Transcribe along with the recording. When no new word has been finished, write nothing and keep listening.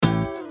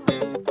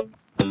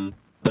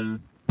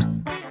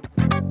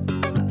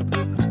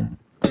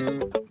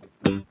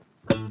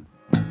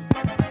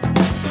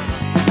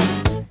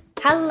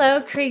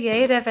Hello,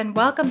 creative, and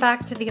welcome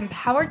back to the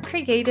Empowered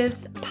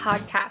Creatives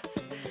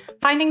podcast,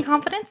 finding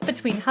confidence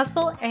between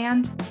hustle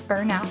and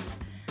burnout.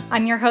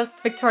 I'm your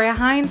host, Victoria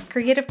Hines,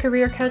 creative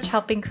career coach,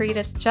 helping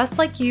creatives just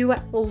like you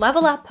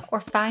level up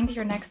or find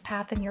your next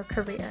path in your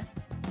career.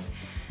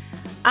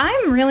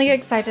 I'm really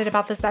excited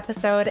about this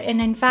episode, and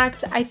in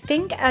fact, I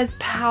think as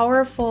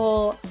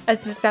powerful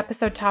as this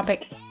episode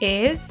topic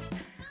is,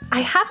 I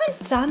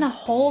haven't done a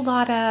whole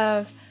lot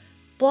of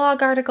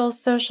blog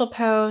articles, social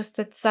posts,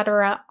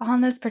 etc.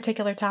 on this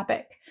particular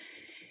topic.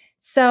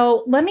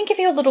 So let me give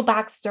you a little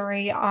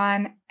backstory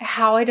on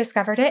how I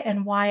discovered it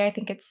and why I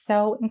think it's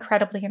so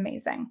incredibly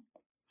amazing.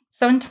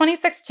 So in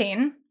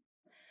 2016,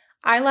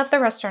 I left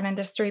the restaurant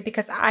industry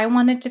because I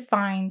wanted to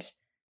find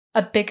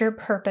a bigger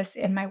purpose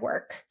in my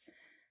work.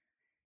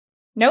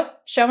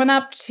 Showing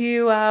up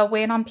to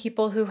wait on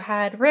people who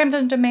had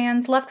random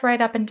demands left,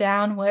 right, up, and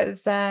down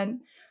was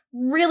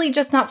really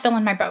just not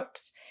filling my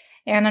boat.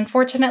 And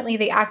unfortunately,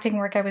 the acting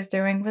work I was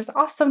doing was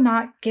also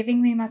not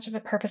giving me much of a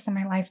purpose in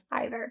my life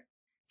either.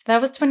 So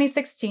that was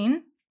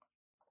 2016.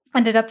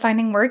 Ended up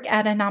finding work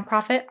at a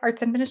nonprofit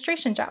arts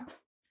administration job.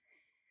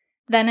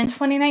 Then in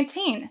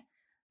 2019,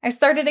 I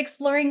started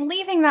exploring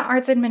leaving that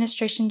arts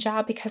administration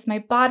job because my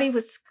body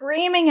was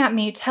screaming at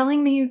me,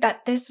 telling me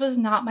that this was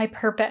not my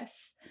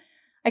purpose.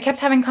 I kept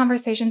having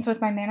conversations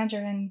with my manager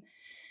and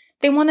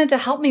they wanted to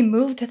help me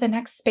move to the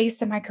next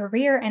space in my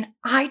career, and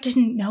I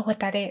didn't know what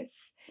that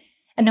is.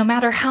 And no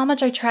matter how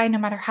much I tried, no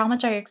matter how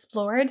much I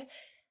explored,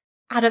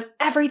 out of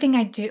everything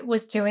I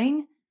was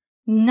doing,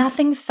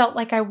 nothing felt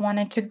like I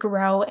wanted to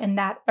grow in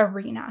that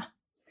arena.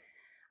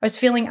 I was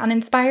feeling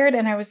uninspired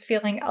and I was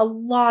feeling a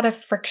lot of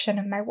friction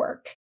in my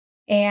work.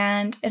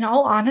 And in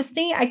all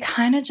honesty, I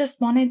kind of just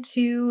wanted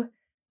to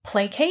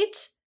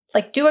placate,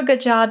 like do a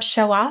good job,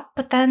 show up,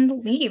 but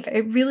then leave.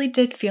 It really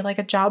did feel like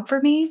a job for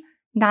me,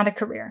 not a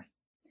career.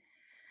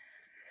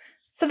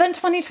 So then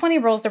 2020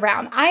 rolls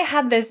around. I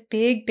had this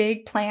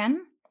big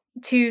plan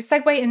to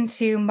segue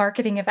into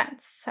marketing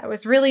events. I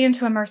was really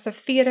into immersive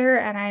theater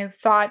and I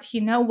thought,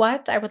 you know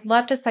what? I would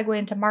love to segue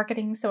into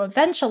marketing. So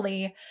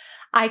eventually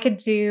I could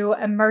do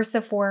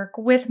immersive work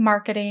with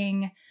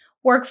marketing,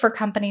 work for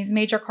companies,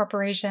 major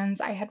corporations.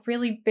 I had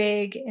really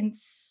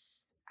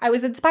I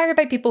was inspired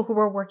by people who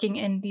were working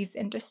in these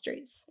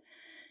industries.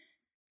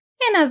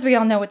 And as we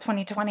all know with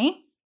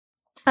 2020,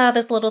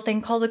 this little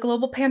thing called a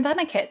global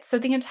pandemic hit. So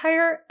the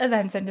entire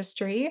events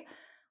industry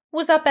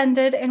was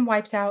upended and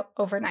wiped out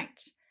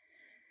overnight.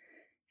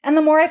 And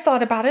the more I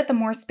thought about it, the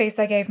more space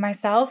I gave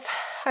myself,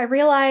 I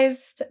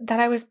realized that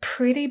I was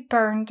pretty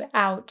burned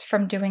out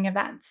from doing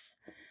events.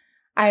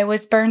 I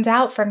was burned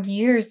out from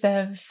years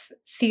of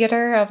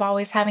theater, of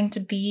always having to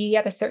be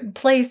at a certain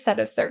place at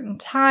a certain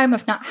time,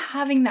 of not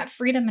having that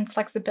freedom and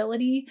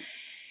flexibility.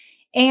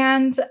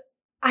 And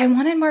I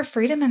wanted more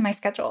freedom in my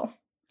schedule.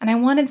 And I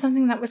wanted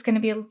something that was going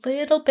to be a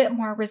little bit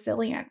more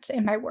resilient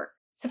in my work.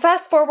 So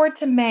fast forward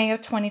to May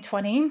of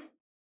 2020,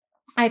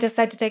 I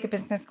decided to take a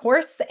business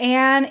course.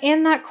 And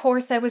in that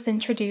course, I was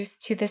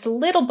introduced to this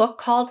little book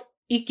called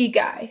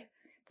Ikigai,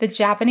 The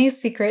Japanese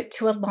Secret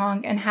to a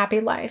Long and Happy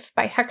Life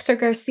by Hector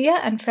Garcia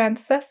and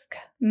Francesc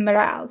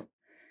Meral.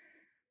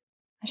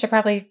 I should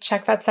probably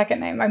check that second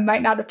name. I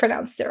might not have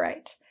pronounced it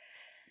right.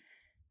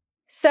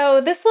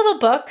 So this little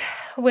book,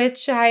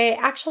 which I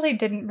actually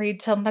didn't read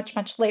till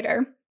much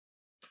later,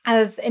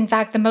 as in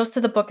fact, the most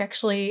of the book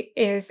actually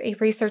is a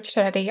research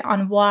study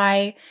on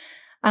why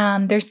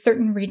there's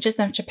certain regions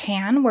of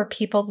Japan where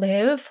people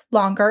live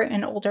longer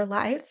and older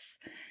lives.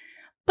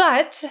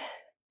 But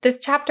this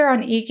chapter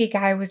on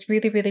Ikigai was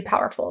really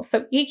powerful.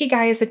 So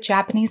Ikigai is a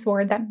Japanese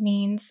word that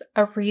means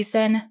a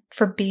reason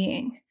for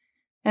being.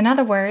 In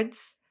other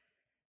words,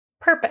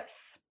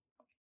 purpose.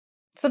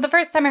 So the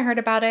first time I heard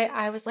about it,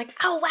 I was like,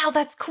 oh, wow,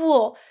 that's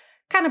cool.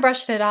 Kind of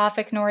brushed it off,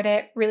 ignored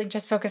it, really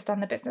just focused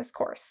on the business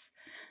course.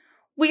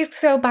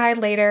 Weeks go by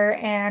later,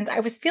 and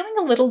I was feeling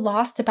a little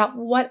lost about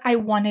what I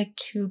wanted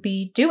to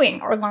be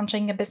doing or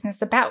launching a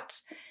business about.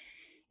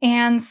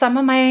 And some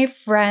of my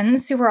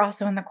friends who were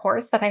also in the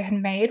course that I had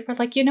made were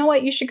like, you know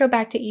what, you should go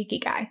back to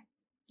Ikigai.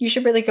 You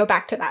should really go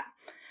back to that.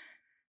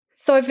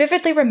 So I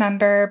vividly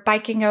remember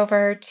biking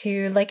over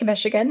to Lake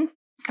Michigan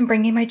and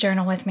bringing my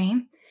journal with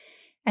me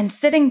and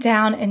sitting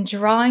down and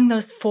drawing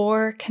those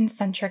 4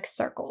 concentric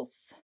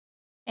circles.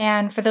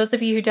 And for those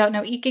of you who don't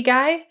know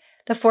Ikigai,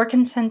 the 4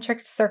 concentric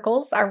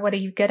circles are: what are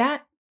you good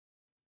at?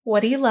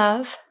 What do you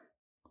love?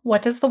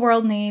 What does the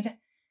world need?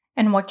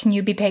 And what can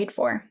you be paid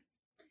for?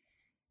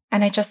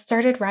 And I just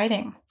started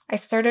writing. I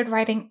started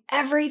writing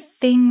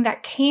everything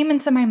that came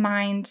into my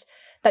mind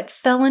that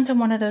fell into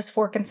one of those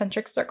 4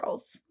 concentric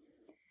circles.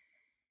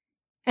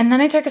 And then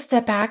I took a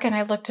step back and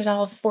I looked at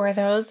all 4 of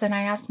those and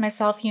I asked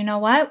myself, you know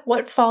what?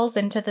 What falls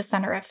into the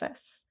center of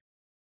this?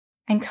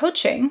 And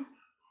coaching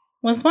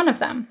was one of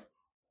them.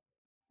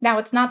 Now,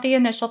 it's not the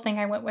initial thing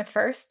I went with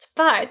first,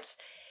 but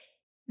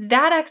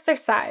that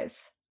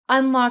exercise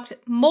unlocked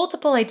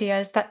multiple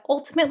ideas that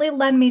ultimately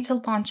led me to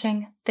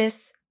launching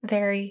this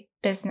very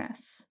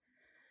business.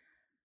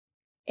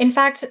 In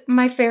fact,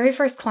 my very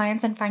first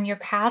clients in Find Your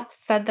Path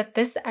said that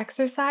this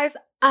exercise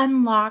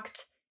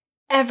unlocked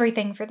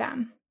everything for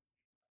them.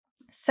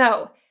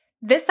 So,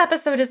 this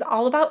episode is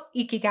all about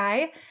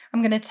Ikigai.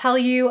 I'm going to tell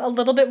you a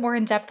little bit more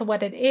in depth of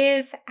what it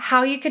is,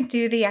 how you can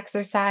do the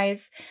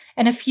exercise,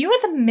 and a few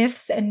of the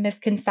myths and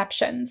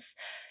misconceptions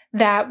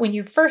that when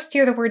you first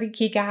hear the word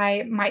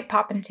Ikigai might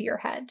pop into your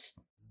head.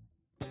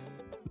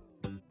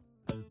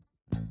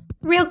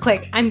 Real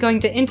quick, I'm going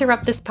to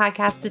interrupt this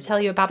podcast to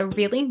tell you about a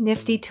really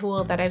nifty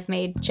tool that I've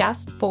made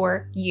just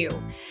for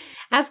you.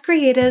 As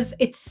creatives,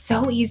 it's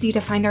so easy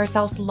to find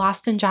ourselves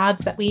lost in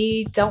jobs that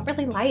we don't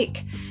really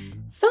like.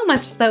 So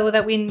much so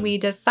that when we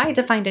decide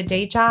to find a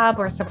day job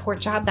or a support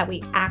job that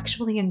we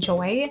actually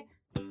enjoy,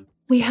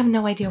 we have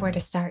no idea where to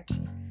start.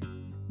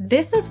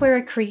 This is where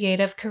a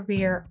creative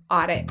career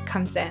audit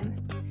comes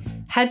in.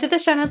 Head to the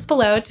show notes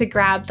below to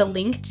grab the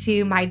link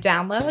to my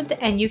download,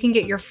 and you can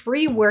get your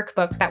free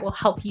workbook that will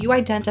help you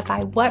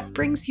identify what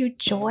brings you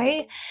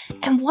joy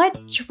and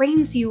what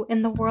drains you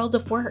in the world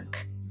of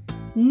work.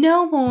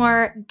 No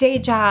more day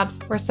jobs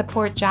or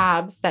support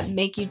jobs that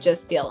make you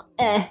just feel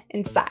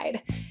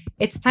inside.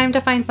 It's time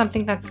to find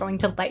something that's going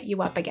to light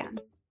you up again.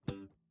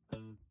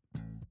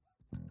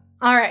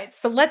 All right,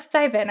 so let's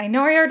dive in. I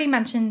know I already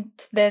mentioned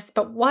this,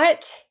 but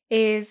what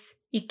is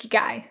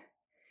Ikigai?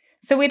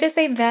 So it is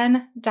a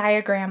Venn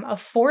diagram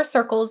of 4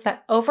 circles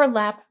that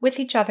overlap with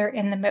each other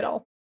in the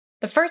middle.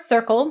 The first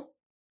circle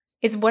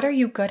is what are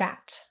you good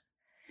at?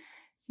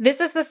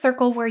 This is the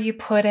circle where you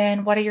put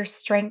in what are your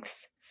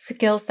strengths,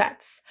 skill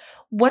sets.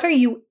 What are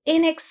you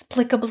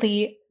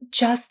inexplicably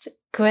just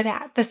good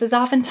at? This is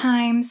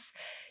oftentimes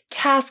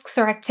tasks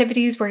or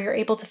activities where you're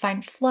able to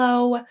find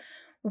flow,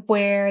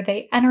 where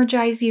they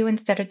energize you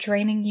instead of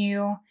draining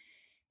you.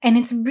 And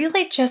it's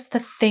really just the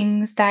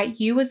things that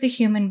you as a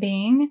human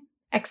being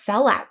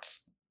excel at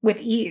with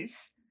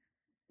ease.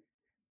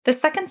 The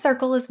second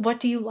circle is what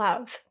do you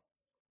love?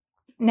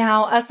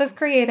 Now, us as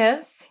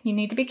creatives, you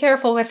need to be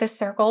careful with this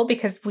circle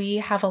because we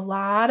have a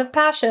lot of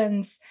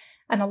passions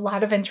and a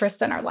lot of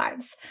interest in our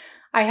lives.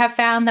 I have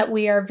found that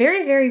we are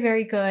very, very,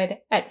 very good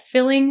at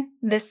filling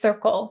this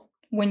circle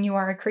when you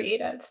are a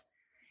creative.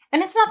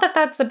 And it's not that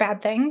that's a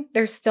bad thing.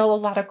 There's still a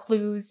lot of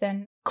clues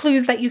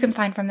that you can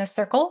find from this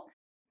circle.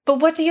 But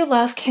what do you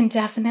love can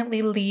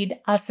definitely lead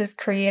us as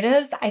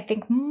creatives, I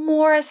think,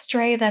 more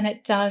astray than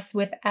it does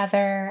with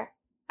other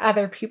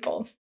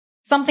people.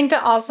 Something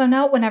to also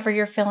note whenever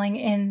you're filling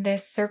in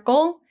this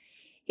circle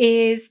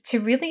is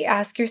to really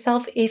ask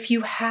yourself if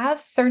you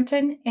have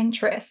certain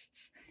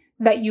interests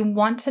that you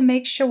want to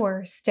make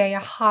sure stay a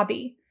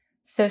hobby.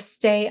 So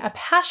stay a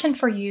passion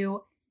for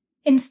you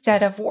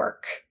instead of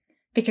work.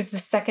 Because the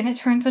second it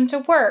turns into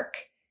work,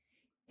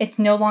 it's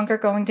no longer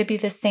going to be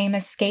the same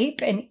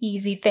escape and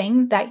easy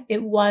thing that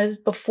it was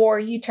before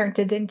you turned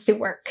it into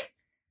work.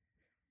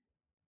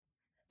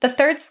 The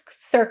third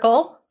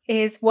circle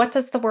is what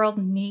does the world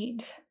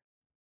need?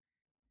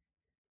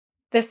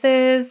 This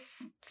is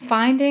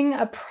finding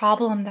a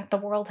problem that the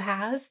world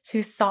has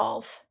to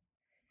solve.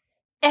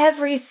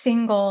 Every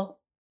single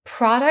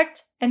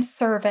product and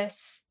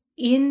service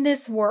in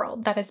this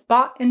world that is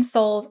bought and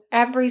sold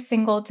every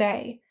single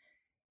day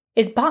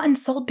is bought and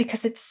sold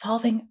because it's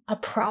solving a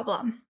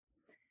problem.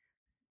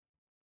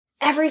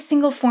 Every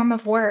single form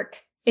of work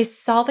is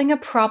solving a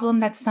problem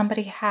that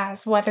somebody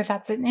has, whether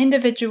that's an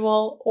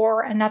individual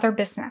or another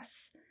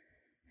business.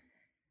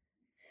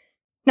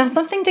 Now,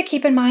 something to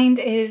keep in mind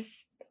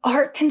is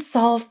art can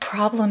solve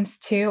problems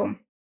too.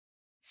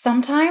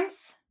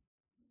 Sometimes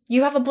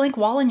you have a blank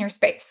wall in your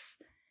space,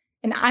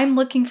 and I'm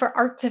looking for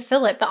art to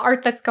fill it, the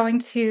art that's going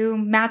to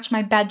match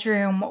my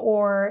bedroom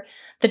or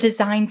the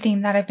design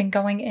theme that I've been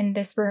going in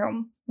this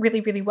room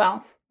really, really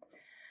well.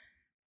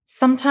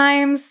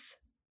 Sometimes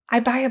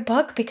I buy a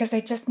book because I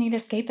just need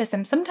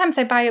escapism. Sometimes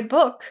I buy a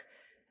book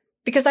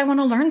because I want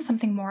to learn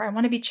something more. I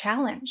want to be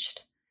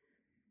challenged.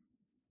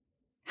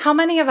 How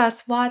many of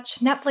us watch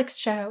Netflix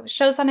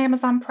shows on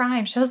Amazon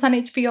Prime, shows on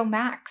HBO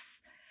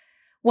Max?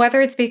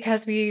 Whether it's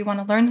because we want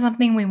to learn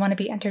something, we want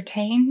to be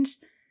entertained,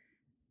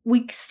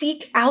 we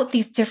seek out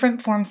these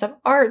different forms of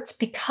art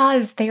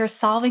because they are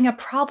solving a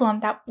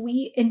problem that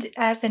we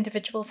as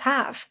individuals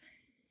have.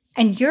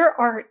 And your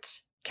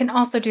art can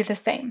also do the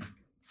same.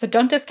 So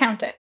don't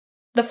discount it.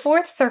 The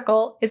fourth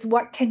circle is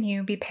what can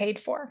you be paid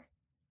for?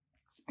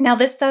 Now,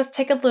 this does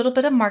take a little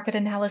bit of market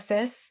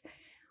analysis.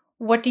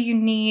 What do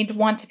you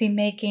want to be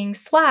making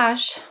 /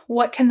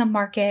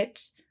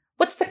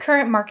 what's the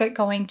current market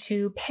going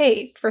to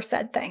pay for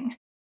said thing?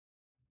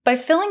 By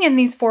filling in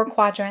these 4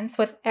 quadrants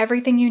with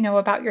everything you know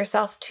about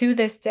yourself to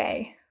this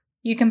day,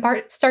 you can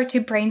start to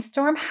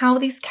brainstorm how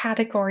these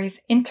categories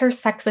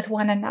intersect with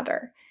one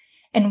another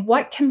and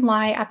what can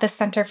lie at the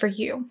center for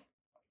you.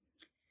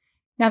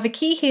 Now, the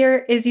key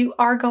here is you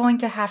are going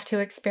to have to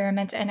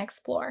experiment and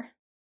explore.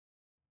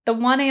 The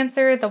one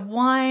answer, the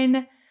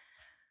one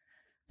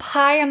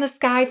pie on the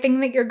sky thing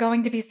that you're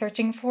going to be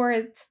searching for,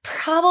 it's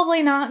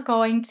probably not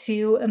going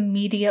to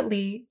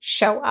immediately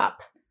show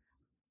up.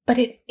 But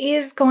it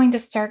is going to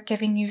start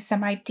giving you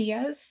some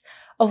ideas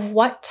of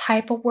what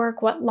type of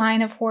work, what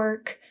line of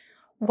work,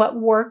 what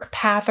work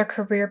path or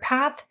career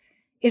path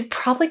is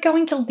probably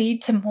going to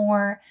lead to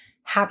more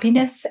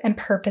happiness and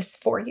purpose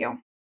for you.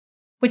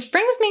 Which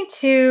brings me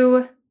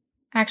to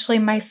actually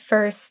my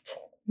first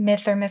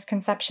myth or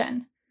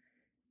misconception.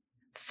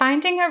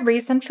 Finding a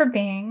reason for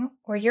being,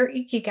 or your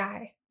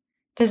Ikigai,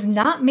 does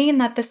not mean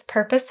that this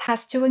purpose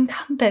has to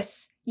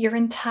encompass your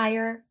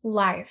entire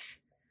life.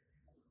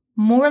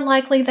 More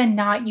likely than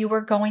not, you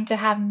are going to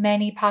have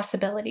many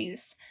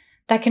possibilities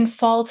that can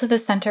fall to the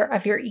center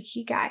of your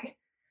Ikigai.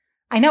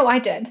 I know I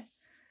did.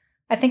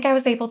 I think I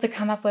was able to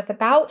come up with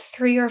about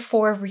 3 or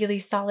 4 really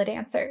solid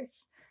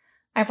answers.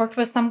 I've worked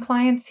with some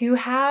clients who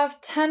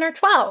have 10 or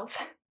 12.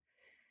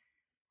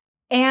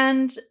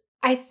 And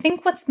I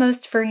think what's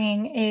most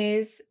freeing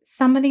is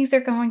some of these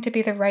are going to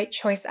be the right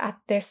choice at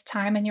this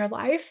time in your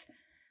life.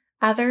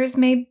 Others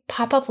may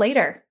pop up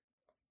later,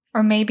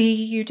 or maybe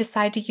you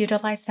decide to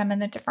utilize them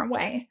in a different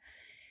way.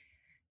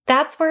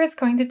 That's where it's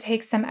going to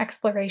take some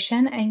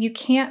exploration, and you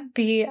can't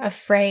be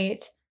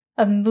afraid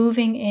of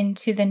moving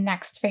into the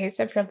next phase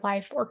of your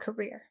life or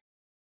career.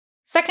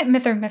 Second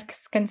myth or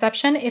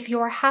misconception, if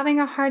you're having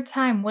a hard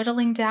time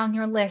whittling down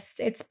your list,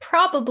 it's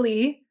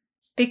probably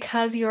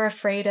because you're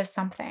afraid of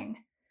something.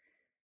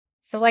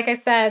 So like I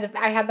said,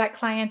 I had that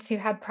client who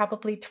had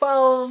probably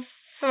 12,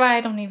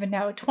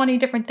 20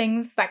 different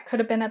things that could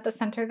have been at the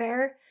center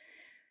there.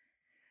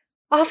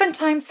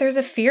 Oftentimes there's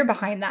a fear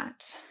behind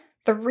that.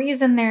 The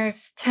reason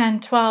there's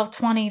 10, 12,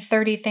 20,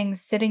 30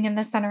 things sitting in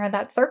the center of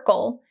that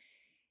circle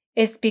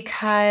is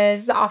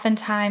because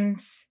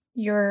oftentimes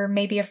you're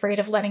maybe afraid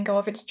of letting go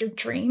of your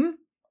dream.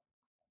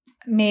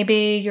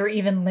 Maybe you're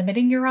even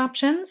limiting your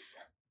options.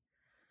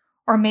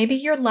 Or maybe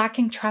you're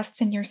lacking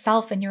trust in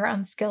yourself and your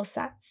own skill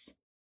sets.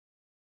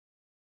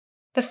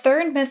 The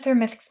third myth or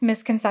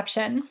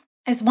misconception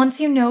is once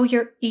you know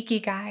your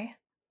Ikigai,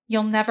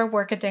 you'll never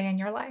work a day in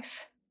your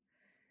life.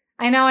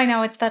 I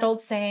know, it's that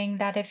old saying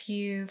that if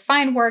you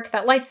find work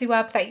that lights you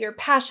up, that you're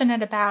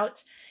passionate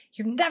about,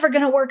 you're never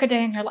going to work a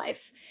day in your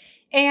life.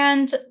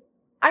 And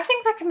I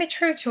think that can be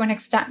true to an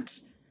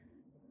extent.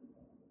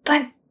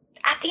 But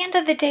at the end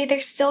of the day,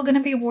 there's still going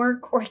to be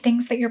work or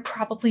things that you're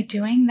probably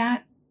doing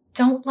that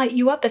don't light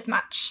you up as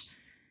much.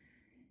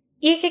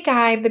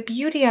 Ikigai, the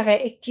beauty of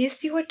it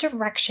gives you a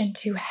direction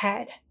to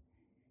head.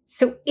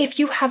 So if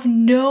you have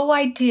no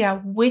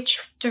idea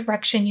which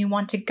direction you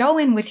want to go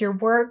in with your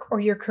work or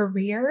your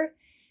career,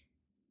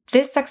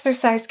 this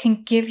exercise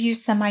can give you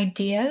some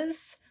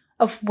ideas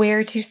of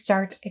where to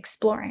start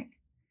exploring.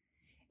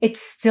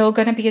 It's still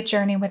going to be a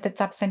journey with its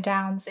ups and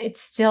downs.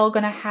 It's still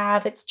going to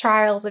have its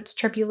trials, its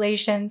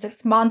tribulations,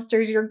 its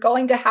monsters you're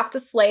going to have to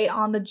slay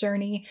on the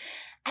journey.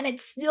 And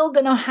it's still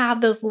going to have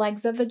those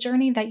legs of the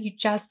journey that you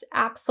just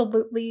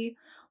absolutely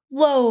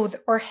loathe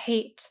or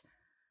hate.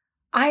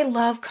 I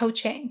love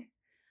coaching.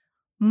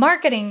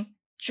 Marketing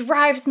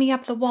drives me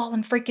up the wall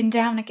and freaking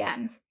down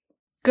again.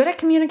 Good at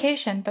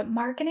communication, but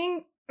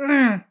marketing,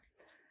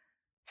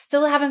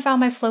 still haven't found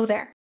my flow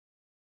there.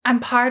 I'm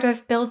part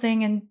of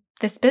building and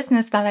this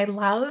business that I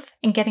love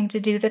and getting to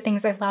do the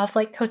things I love,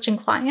 like coaching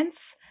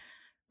clients,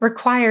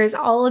 requires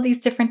all of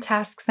these different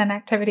tasks and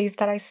activities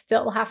that I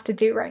still have to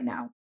do right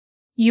now.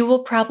 You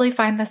will probably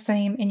find the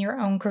same in your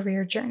own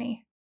career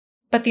journey.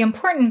 But the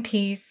important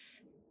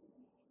piece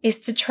is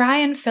to try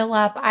and fill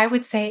up, I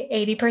would say,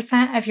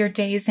 80% of your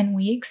days and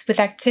weeks with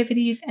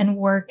activities and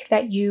work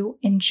that you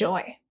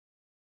enjoy.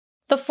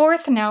 The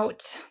fourth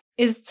note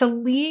is to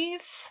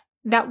leave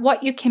that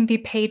what you can be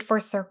paid for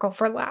circle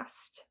for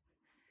last.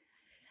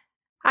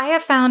 I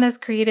have found as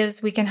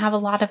creatives, we can have a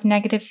lot of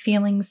negative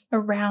feelings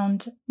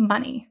around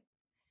money.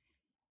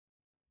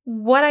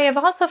 What I have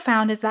also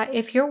found is that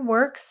if your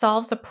work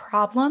solves a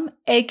problem,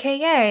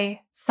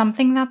 aka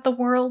something that the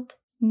world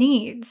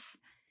needs,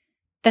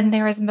 then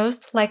there is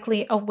most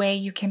likely a way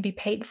you can be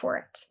paid for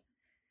it.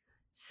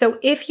 So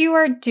if you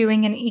are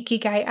doing an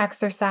Ikigai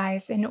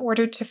exercise in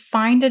order to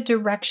find a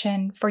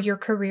direction for your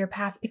career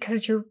path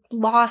because you're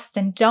lost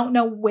and don't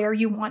know where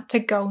you want to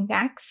go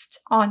next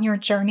on your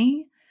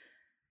journey,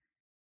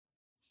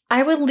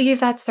 I would leave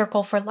that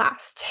circle for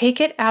last. Take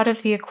it out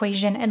of the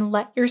equation and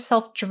let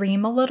yourself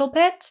dream a little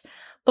bit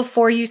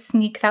before you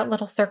sneak that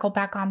little circle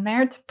back on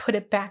there to put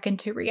it back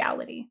into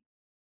reality.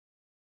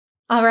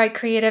 All right,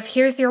 creative,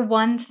 here's your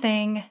one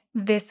thing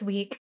this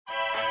week.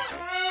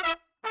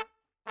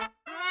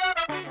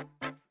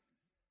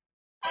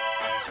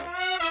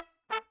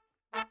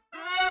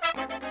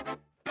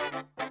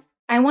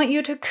 I want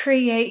you to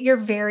create your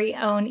very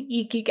own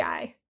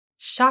Ikigai.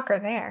 Shocker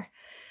there.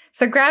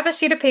 So grab a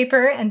sheet of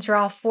paper and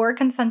draw 4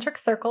 concentric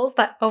circles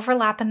that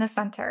overlap in the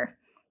center.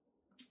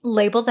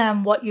 Label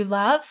them what you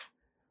love,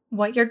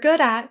 what you're good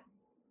at,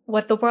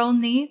 what the world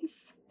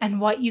needs, and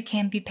what you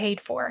can be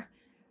paid for.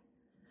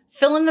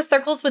 Fill in the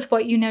circles with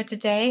what you know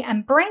today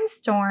and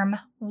brainstorm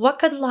what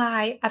could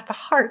lie at the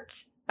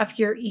heart of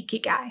your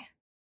Ikigai.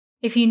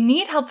 If you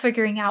need help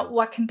figuring out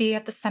what can be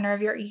at the center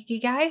of your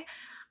Ikigai,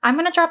 I'm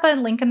going to drop a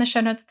link in the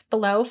show notes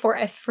below for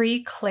a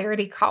free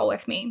clarity call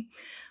with me.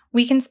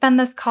 We can spend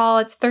this call,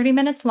 it's 30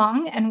 minutes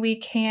long, and we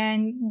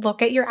can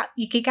look at your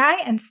Ikigai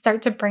and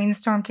start to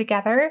brainstorm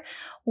together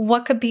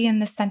what could be in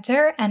the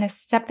center and a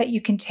step that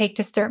you can take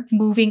to start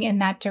moving in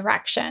that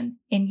direction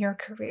in your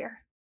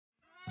career.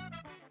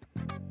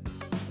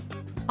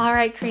 All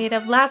right,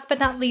 creative, last but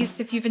not least,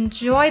 if you've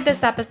enjoyed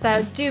this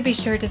episode, do be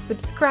sure to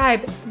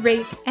subscribe,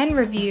 rate, and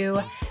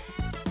review.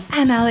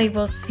 And I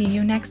will see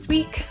you next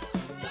week.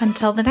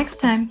 Until the next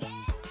time,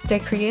 stay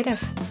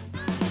creative.